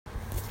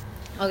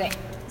Okay,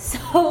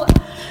 so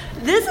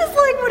this is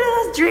like one of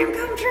those dream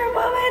come true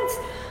moments.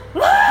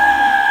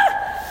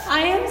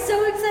 I am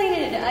so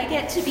excited. I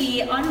get to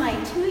be on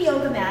my 2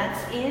 yoga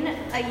mats in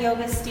a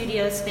yoga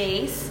studio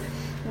space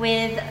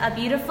with a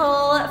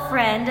beautiful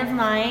friend of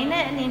mine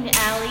named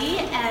Allie,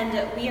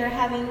 and we are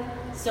having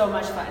so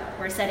much fun.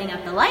 We're setting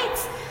up the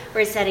lights,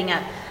 we're setting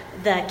up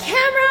the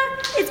camera,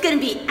 it's gonna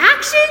be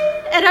action,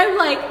 and I'm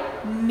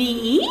like,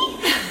 me?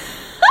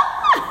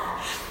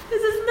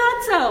 This is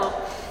nuts.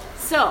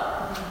 So,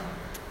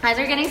 as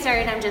we're getting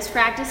started, I'm just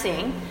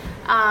practicing.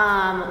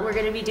 We're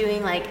gonna be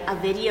doing like a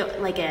video,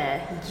 like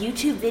a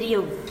YouTube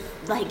video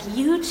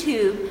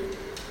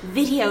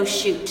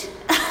shoot.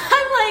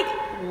 I'm like,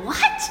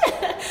 what?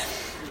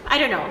 I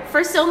don't know.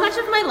 For so much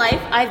of my life,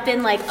 I've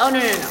been like, oh, no.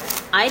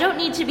 I don't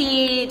need to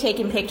be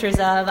taken pictures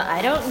of.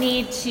 I don't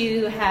need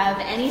to have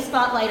any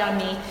spotlight on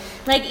me.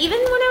 Like, even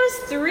when I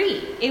was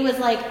 3, it was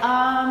like,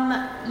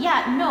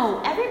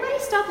 no, everybody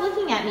stop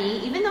looking at me,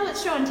 even though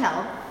it's show and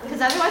tell,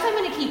 because otherwise I'm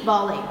going to keep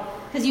bawling,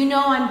 because you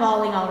know I'm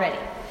bawling already.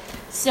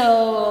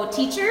 So,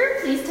 teacher,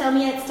 please tell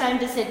me it's time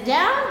to sit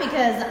down,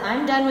 because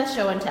I'm done with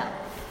show and tell.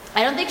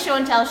 I don't think show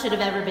and tell should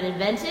have ever been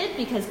invented,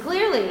 because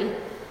clearly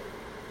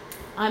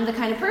I'm the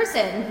kind of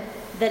person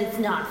that it's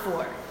not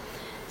for.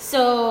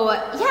 So,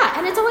 yeah,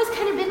 and it's always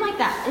kind of been like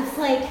that. It's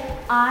like,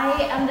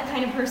 I am the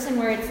kind of person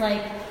where it's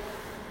like,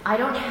 I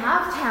don't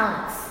have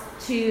talents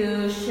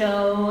to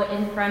show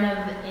in front of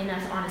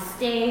us on a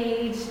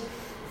stage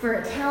for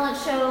a talent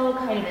show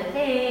kind of a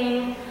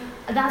thing.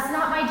 That's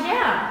not my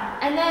jam.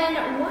 And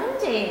then one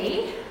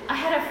day, I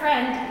had a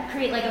friend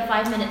create like a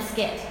 5-minute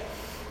skit.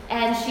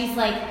 And she's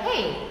like,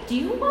 hey, do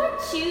you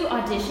want to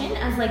audition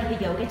as like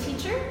the yoga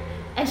teacher?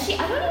 And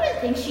I don't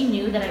even think she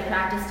knew that I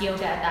practiced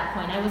yoga at that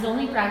point. I was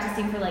only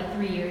practicing for like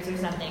 3 years or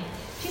something.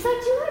 She's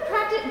like, do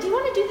you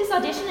want to do this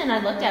audition? And I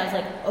looked at it, I was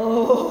like,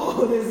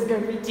 oh, this is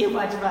going to be too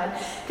much fun.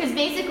 Because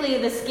basically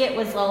the skit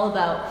was all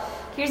about,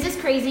 here's this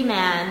crazy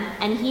man,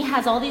 and he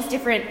has all these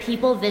different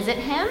people visit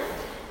him,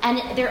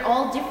 and they're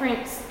all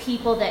different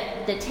people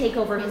that take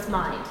over his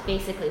mind,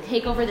 basically,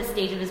 take over the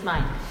stage of his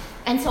mind.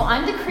 And so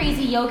I'm the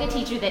crazy yoga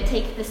teacher that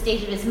takes the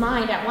stage of his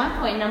mind at one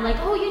point, and I'm like,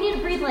 oh, you need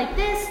to breathe like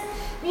this.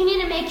 You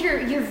need to make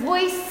your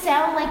voice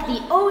sound like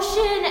the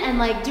ocean and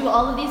like do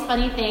all of these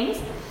funny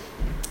things.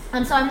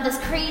 And so I'm this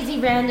crazy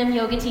random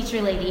yoga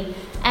teacher lady.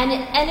 And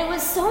it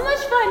was so much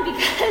fun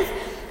because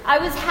I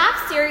was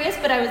half serious,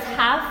 but I was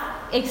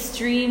half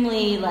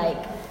extremely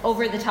like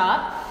over the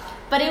top.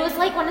 But it was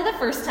like one of the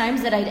first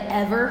times that I'd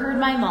ever heard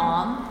my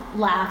mom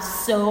laugh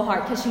so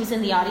hard because she was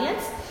in the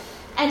audience.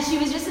 And she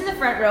was just in the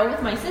front row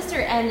with my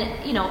sister,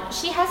 and, you know,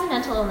 she has a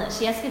mental illness.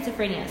 She has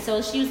schizophrenia.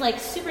 So she was, like,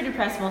 super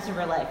depressed most of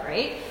her life,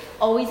 right?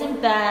 Always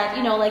in bed,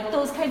 you know, like,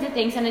 those kinds of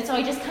things. And so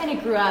I just kind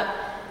of grew up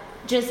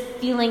just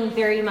feeling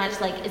very much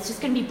like it's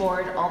just going to be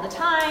bored all the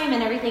time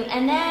and everything.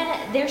 And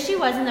then there she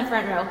was in the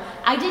front row.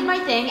 I did my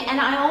thing,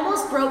 and I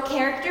almost broke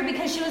character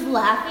because she was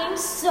laughing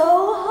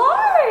so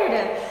hard.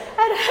 And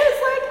I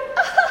was like,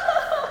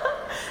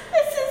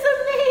 this is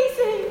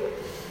amazing.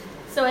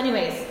 So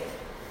anyways,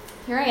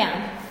 here I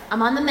am.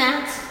 I'm on the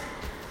mat.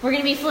 We're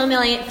going to be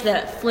flimming.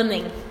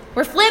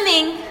 We're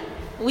flimming.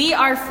 We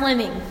are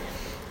flimming.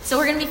 So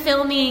we're going to be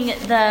filming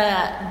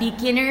the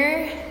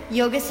beginner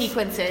yoga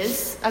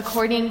sequences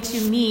according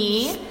to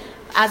me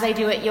as I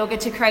do it Yoga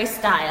to Christ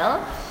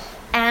style.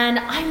 And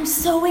I'm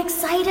so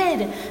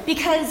excited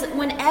because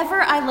whenever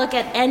I look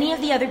at any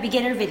of the other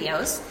beginner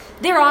videos,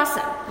 they're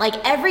awesome. Like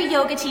every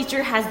yoga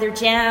teacher has their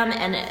jam,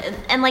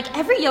 and like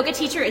every yoga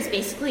teacher is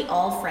basically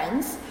all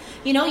friends.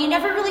 You know, you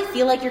never really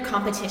feel like you're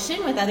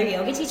competition with other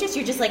yoga teachers.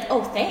 You're just like,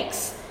 oh,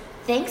 thanks.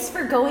 Thanks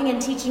for going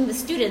and teaching the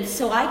students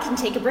so I can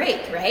take a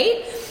break,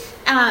 right?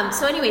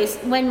 So anyways,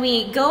 when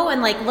we go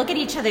and like look at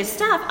each other's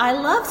stuff, I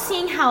love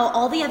seeing how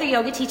all the other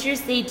yoga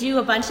teachers, they do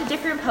a bunch of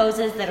different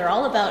poses that are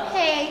all about,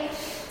 hey,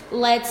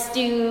 let's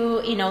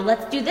do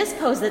this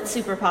pose that's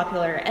super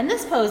popular, and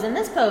this pose, and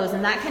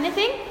that kind of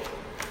thing.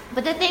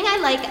 But the thing I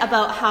like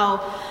about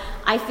how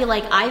I feel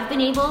like I've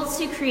been able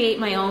to create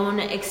my own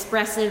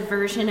expressive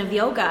version of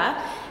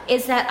yoga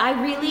is that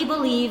I really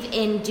believe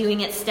in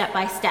doing it step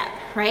by step,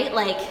 right?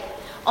 Like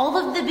all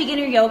of the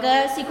beginner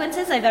yoga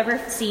sequences I've ever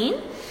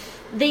seen,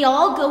 they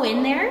all go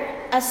in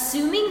there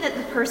assuming that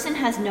the person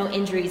has no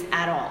injuries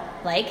at all.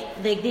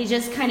 Like they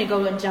just kind of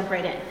go and jump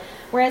right in.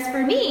 Whereas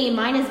for me,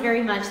 mine is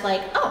very much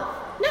like,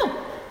 oh,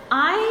 no,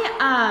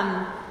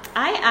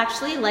 I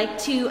actually like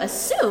to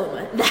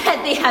assume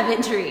that they have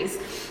injuries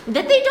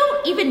that they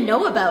don't even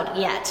know about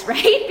yet,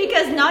 right?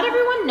 Because not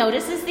everyone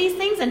notices these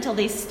things until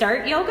they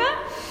start yoga.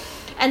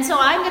 And so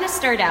I'm going to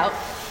start out.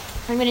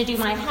 I'm going to do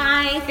my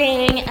high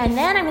thing, and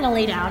then I'm going to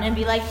lay down and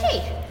be like,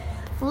 hey,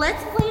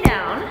 let's lay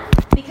down,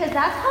 because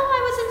that's how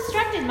I was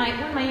instructed.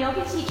 When my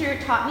yoga teacher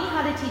taught me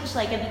how to teach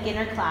like a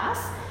beginner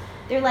class,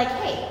 they're like,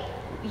 hey,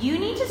 you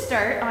need to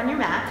start on your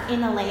mat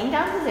in a laying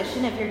down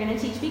position if you're going to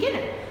teach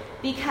beginner,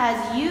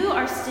 because you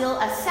are still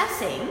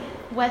assessing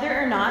whether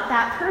or not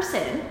that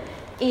person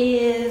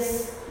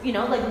is, you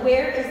know, like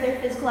where is their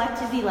physical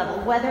activity level,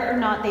 whether or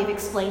not they've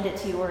explained it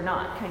to you or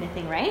not, kind of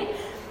thing, right?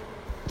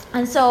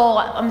 And so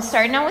I'm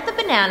starting out with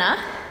the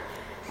banana,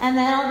 and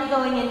then I'll be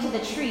going into the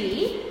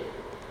tree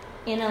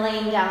in a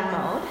laying down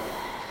mode.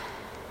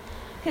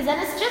 Because then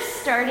it's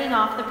just starting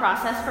off the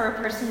process for a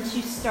person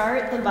to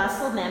start the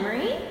muscle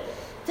memory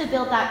to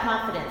build that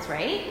confidence,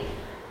 right?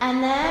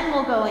 And then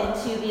we'll go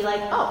into be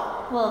like,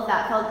 oh, well, if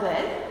that felt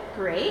good,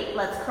 great.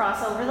 Let's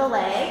cross over the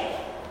leg.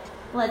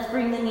 Let's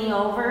bring the knee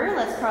over.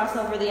 Let's cross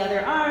over the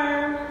other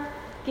arm.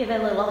 Give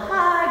it a little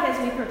hug as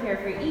we prepare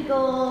for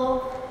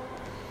eagle.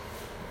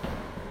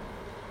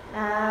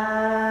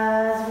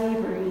 As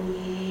we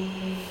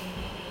breathe.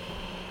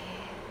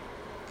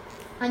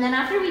 And then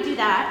after we do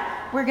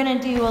that, we're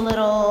gonna do a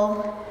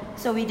little,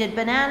 so we did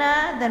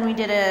banana, then we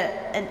did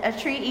a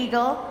tree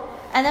eagle,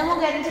 and then we'll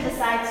get into the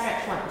side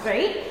stretch ones,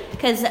 right?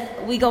 Because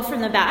we go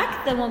from the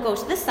back, then we'll go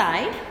to the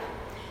side,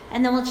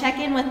 and then we'll check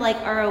in with like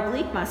our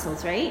oblique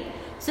muscles, right?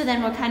 So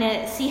then we'll kind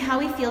of see how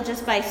we feel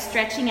just by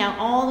stretching out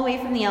all the way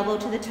from the elbow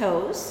to the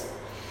toes.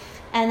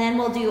 And then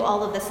we'll do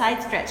all of the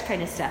side stretch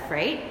kind of stuff,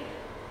 right?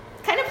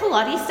 Kind of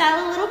Pilates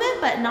style a little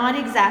bit, but not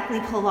exactly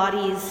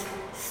Pilates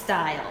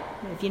style,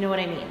 if you know what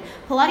I mean.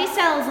 Pilates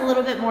style is a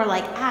little bit more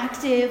like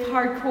active,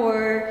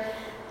 hardcore,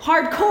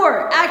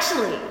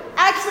 actually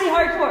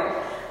hardcore.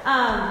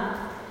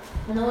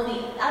 And then we'll do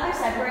the other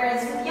side,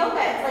 whereas with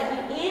yoga, it's like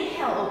you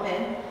inhale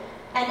open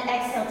and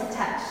exhale to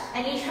touch.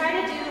 And you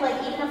try to do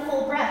like even a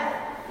full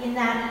breath in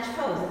that each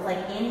pose. It's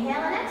like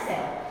inhale and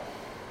exhale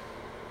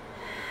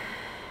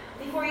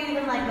before you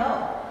even let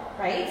go,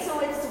 right? So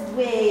it's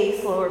way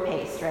slower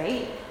paced,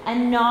 right?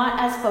 And not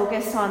as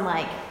focused on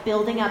like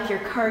building up your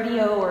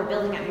cardio or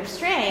building up your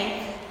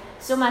strength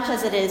so much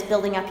as it is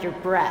building up your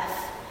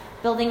breath,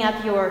 building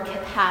up your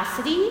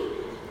capacity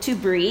to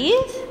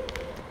breathe,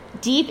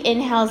 deep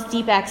inhales,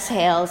 deep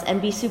exhales,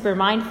 and be super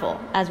mindful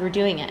as we're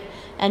doing it,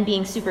 and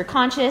being super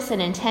conscious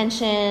and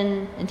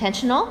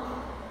intentional.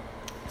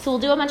 So we'll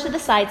do a bunch of the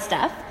side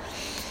stuff,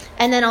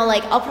 and then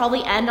I'll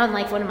probably end on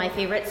like one of my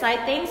favorite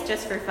side things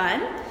just for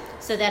fun,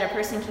 so that a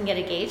person can get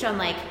a gauge on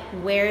like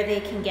where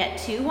they can get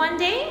to one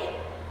day,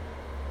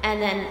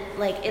 and then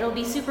like it'll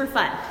be super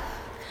fun.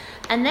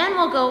 And then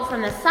we'll go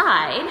from the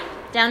side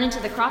down into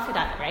the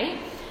crocodile, right?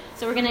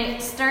 So we're gonna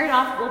start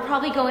off, we'll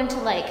probably go into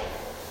like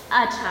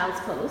a child's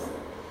pose,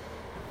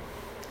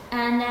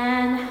 and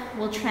then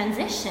we'll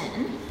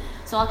transition.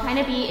 So I'll kind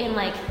of be in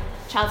like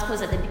child's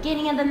pose at the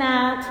beginning of the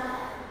mat,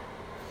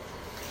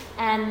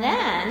 and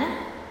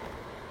then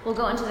we'll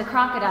go into the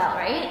crocodile,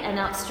 right? And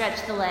I'll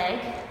stretch the leg.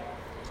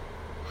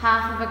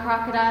 Half of a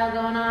crocodile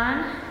going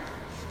on,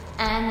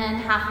 and then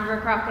half of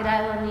a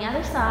crocodile on the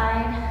other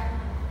side.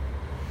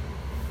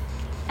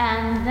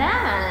 And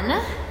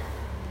then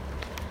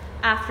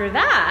after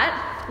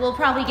that, we'll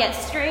probably get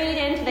straight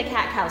into the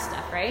cat-cow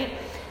stuff, right?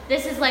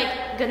 This is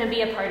like gonna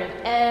be a part of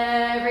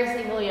every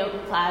single yoga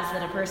class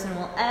that a person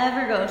will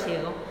ever go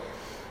to.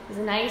 There's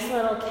a nice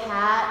little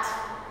cat.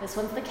 This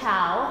one's the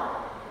cow,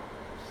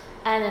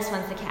 and this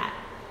one's the cat.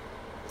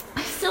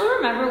 I still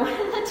remember one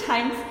of the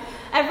times,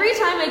 every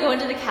time I go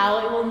into the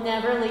cow, it will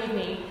never leave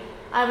me.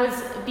 I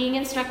was being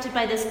instructed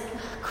by this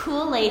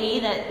cool lady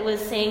that was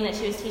saying that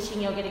she was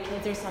teaching yoga to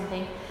kids or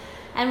something.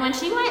 And when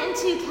she went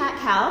into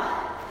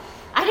cat-cow,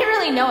 I didn't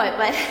really know it,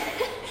 but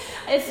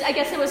I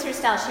guess it was her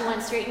style. She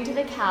went straight into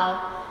the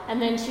cow, and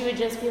then she would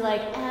just be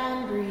like,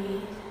 and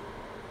breathe.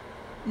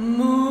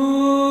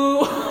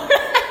 Moo. And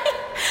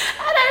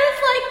I was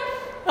like,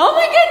 oh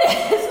my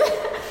goodness,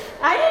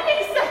 I didn't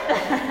expect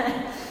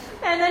that.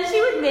 And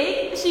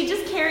then she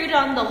just carried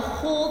on the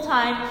whole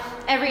time,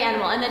 every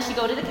animal. And then she'd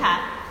go to the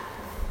cat.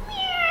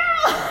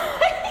 Meow.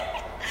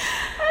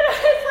 And I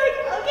was like,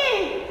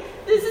 okay,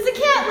 this is a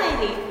cat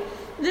lady.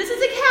 This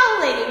is a cow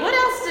lady. What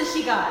else does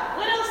she got?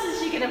 What else is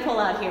she gonna pull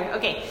out here?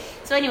 Okay,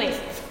 so anyways,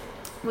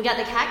 we got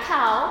the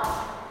cow,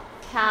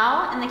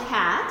 and the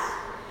cat.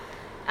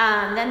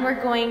 Then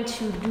we're going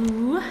to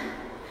do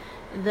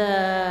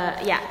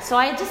so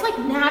I just like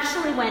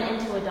naturally went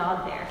into a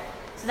dog there.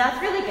 So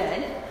that's really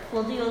good.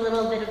 We'll do a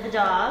little bit of the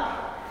dog.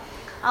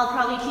 I'll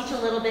probably teach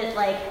a little bit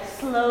like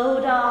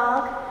slow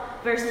dog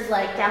versus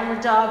like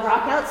downward dog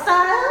rock out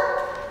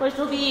style, which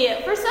will be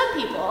for some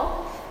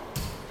people.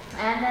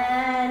 And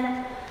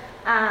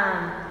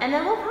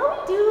then we'll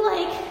probably do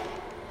like,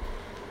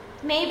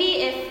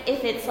 maybe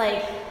if it's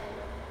like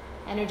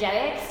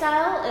energetic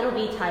style, it'll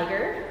be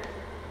tiger,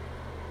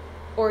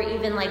 or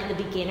even like the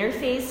beginner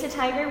phase to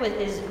tiger, which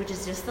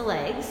is just the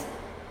legs,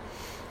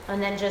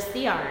 and then just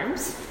the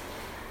arms.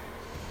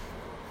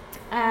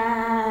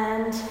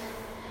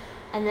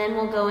 And then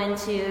we'll go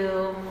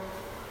into,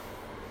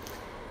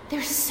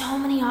 there's so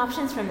many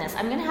options from this.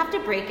 I'm gonna have to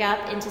break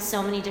up into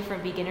so many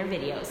different beginner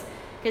videos,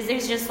 because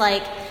there's just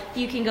like,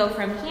 you can go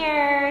from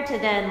here to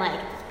then like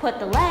put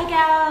the leg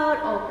out,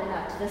 open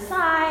up to the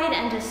side,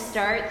 and just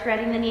start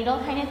threading the needle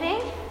kind of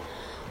thing.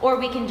 Or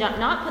we can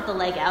not put the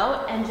leg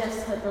out and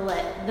just put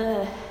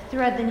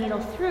thread the needle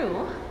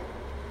through.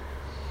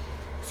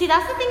 See,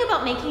 that's the thing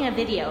about making a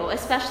video,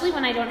 especially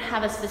when I don't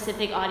have a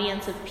specific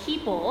audience of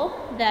people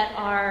that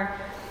are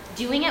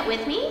doing it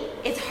with me.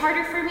 It's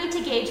harder for me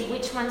to gauge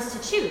which ones to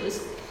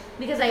choose,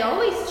 because I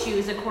always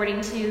choose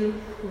according to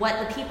what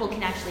the people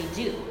can actually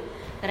do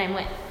that I'm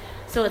with.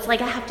 So it's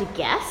like I have to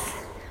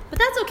guess, but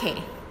that's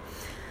okay.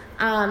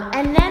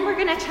 And then we're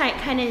gonna try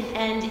kind of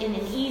end in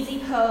an easy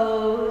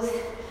pose.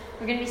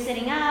 We're gonna be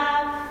sitting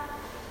up.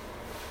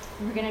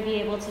 We're gonna be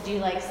able to do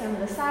like some of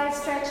the side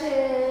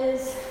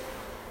stretches.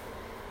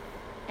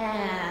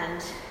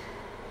 And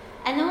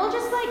then we'll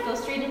just like go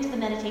straight into the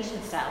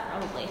meditation style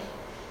probably.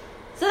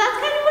 So that's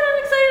kind of what I'm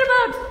excited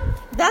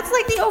about. That's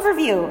like the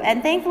overview.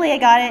 And thankfully I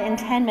got it in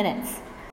 10 minutes.